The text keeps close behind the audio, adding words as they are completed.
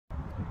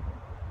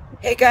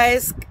Hey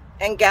guys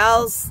and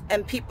gals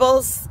and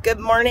peoples, good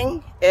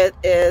morning. It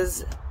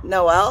is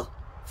Noelle,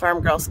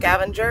 Farm Girl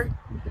Scavenger.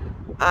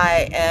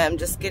 I am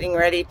just getting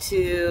ready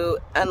to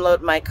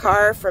unload my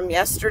car from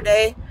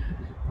yesterday.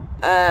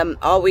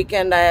 All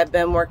weekend I have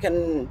been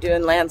working,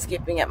 doing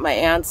landscaping at my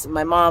aunt's and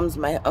my mom's,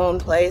 my own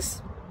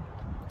place.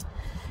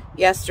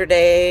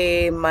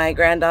 Yesterday, my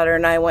granddaughter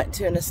and I went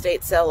to an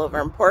estate sale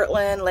over in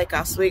Portland, Lake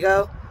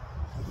Oswego.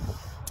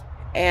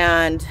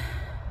 And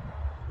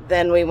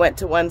then we went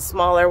to one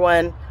smaller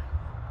one,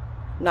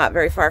 not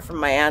very far from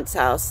my aunt's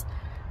house.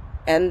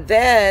 And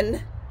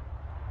then,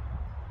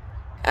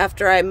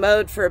 after I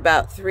mowed for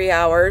about 3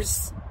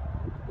 hours,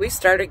 we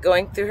started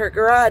going through her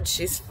garage.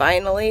 She's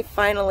finally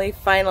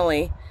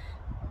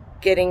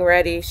getting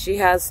ready. She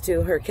has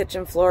to. Her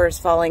kitchen floor is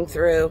falling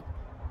through.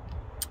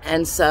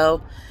 And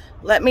so,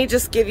 let me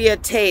just give you a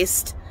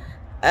taste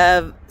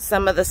of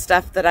some of the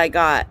stuff that I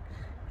got.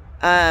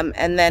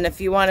 And then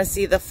if you want to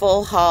see the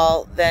full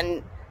haul,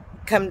 then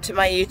come to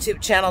my YouTube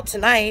channel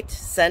tonight,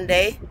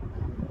 Sunday.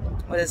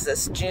 What is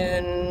this?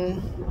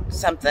 June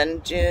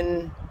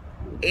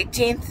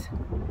 18th?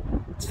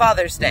 It's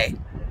Father's Day.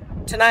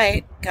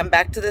 Tonight, come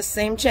back to this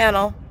same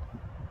channel.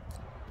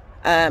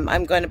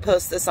 I'm going to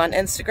post this on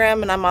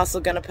Instagram, and I'm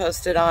also going to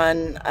post it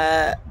on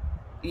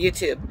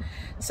YouTube.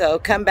 So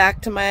come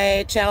back to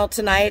my channel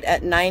tonight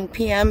at 9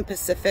 p.m.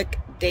 Pacific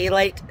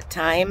Daylight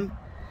Time,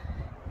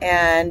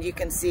 and you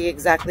can see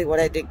exactly what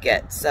I did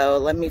get. So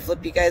let me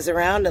flip you guys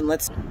around and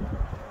let's...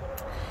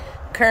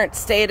 Current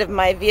state of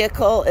my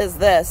vehicle is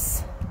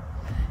this.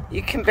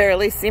 You can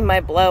barely see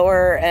my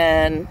blower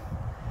and,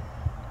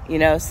 you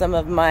know, some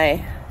of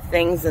my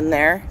things in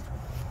there.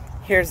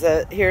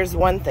 Here's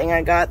one thing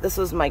I got. This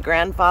was my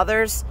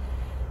grandfather's,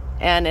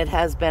 and it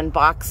has been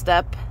boxed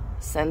up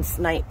since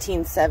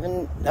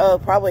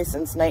probably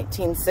since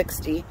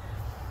 1960.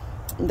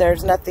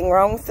 There's nothing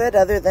wrong with it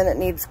other than it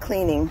needs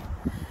cleaning.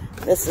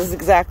 This is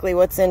exactly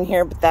what's in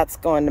here, but that's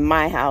going to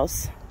my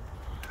house.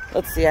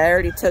 Let's see, I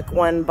already took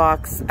one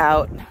box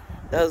out.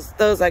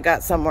 Those I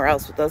got somewhere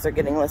else, but those are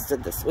getting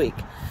listed this week.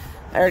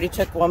 I already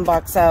took one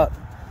box out.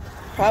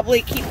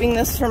 Probably keeping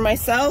this for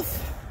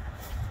myself.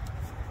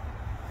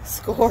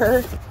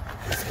 Score.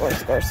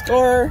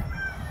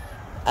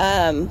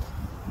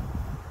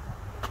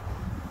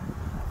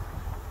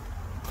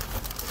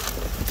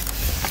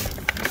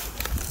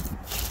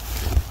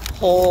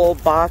 Whole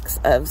box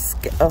of,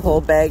 a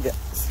whole bag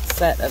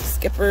set of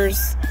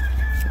Skippers.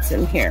 What's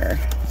in here?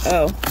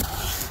 Oh,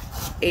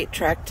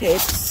 8-track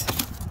tapes,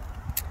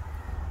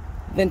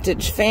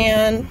 vintage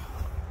fan.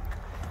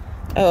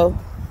 Oh,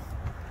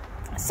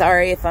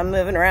 sorry if I'm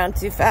moving around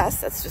too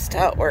fast. That's just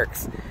how it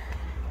works.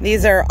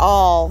 These are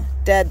all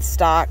dead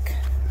stock.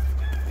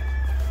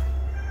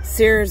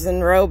 Sears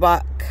and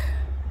Roebuck,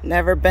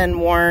 never been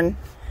worn.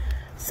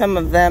 Some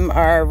of them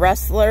are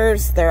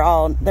Rustlers. They're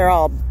all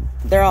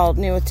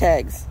new with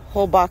tags.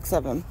 Whole box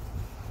of them.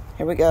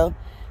 Here we go.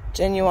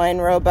 Genuine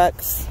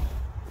Roebucks.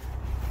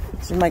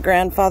 These are my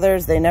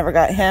grandfather's. They never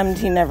got hemmed.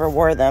 He never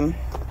wore them.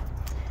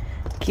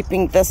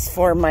 Keeping this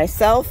for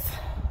myself,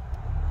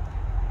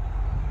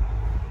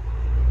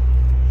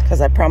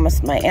 because I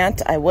promised my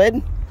aunt I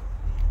would.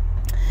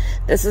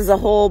 This is a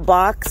whole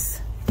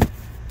box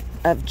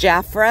of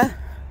Jaffra.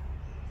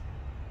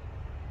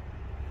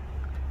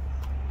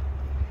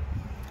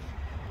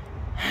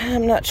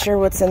 I'm not sure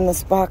what's in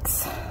this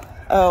box.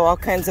 Oh, all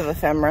kinds of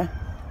ephemera.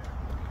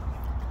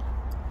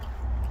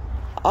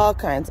 All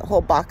kinds, a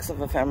whole box of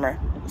ephemera.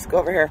 Let's go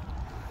over here.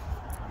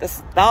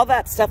 All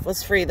that stuff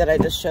was free that I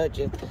just showed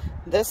you.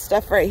 This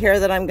stuff right here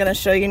that I'm going to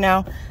show you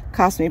now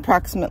cost me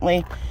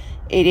approximately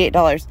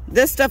 $88.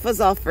 This stuff was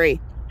all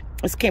free.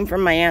 This came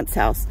from my aunt's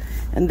house.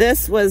 And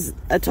this was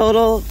a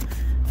total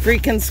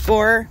freaking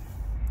score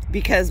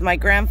because my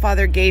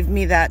grandfather gave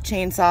me that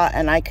chainsaw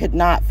and I could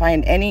not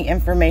find any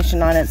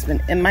information on it. It's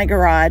been in my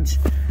garage.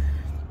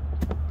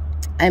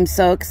 I'm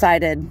so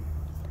excited.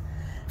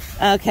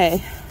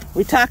 Okay,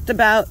 we talked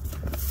about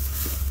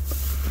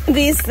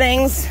these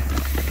things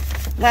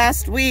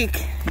last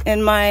week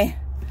in my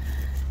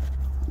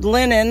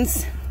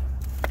linens.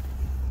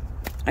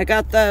 I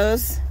got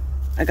those.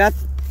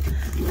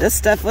 This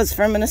stuff was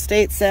from an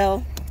estate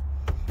sale.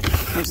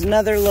 There's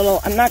another little,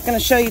 I'm not going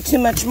to show you too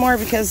much more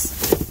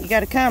because you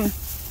got to come.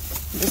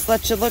 Just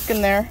let you look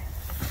in there.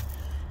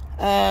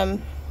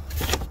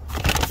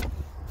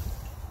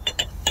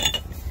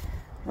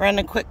 Run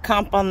a quick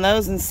comp on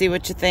those and see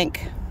what you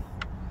think.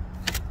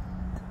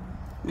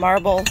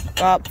 Marble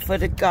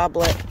footed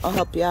goblet. I'll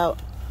help you out.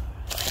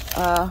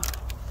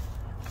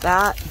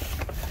 That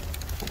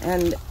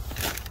and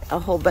a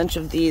whole bunch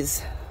of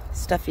these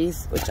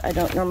stuffies, which I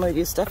don't normally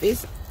do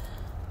stuffies.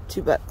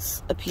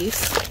 $2 a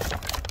piece.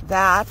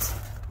 That,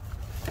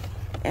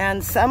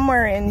 and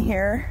somewhere in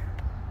here,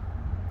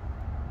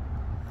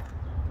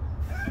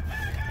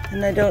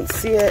 and I don't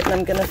see it, and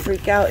I'm gonna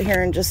freak out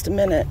here in just a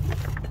minute.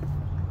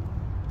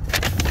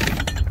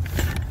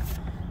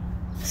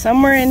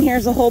 Somewhere in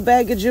here's a whole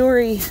bag of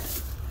jewelry.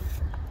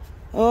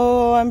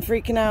 Oh, I'm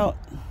freaking out.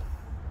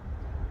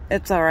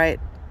 It's all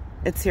right.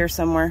 It's here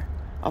somewhere.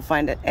 I'll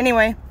find it.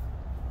 Anyway,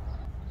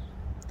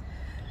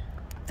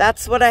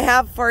 that's what I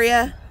have for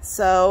you.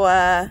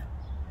 So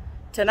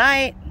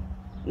tonight,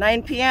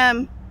 9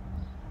 p.m.,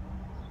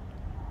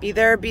 be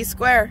there or be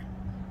square.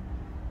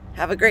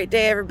 Have a great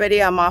day,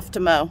 everybody. I'm off to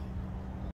mow.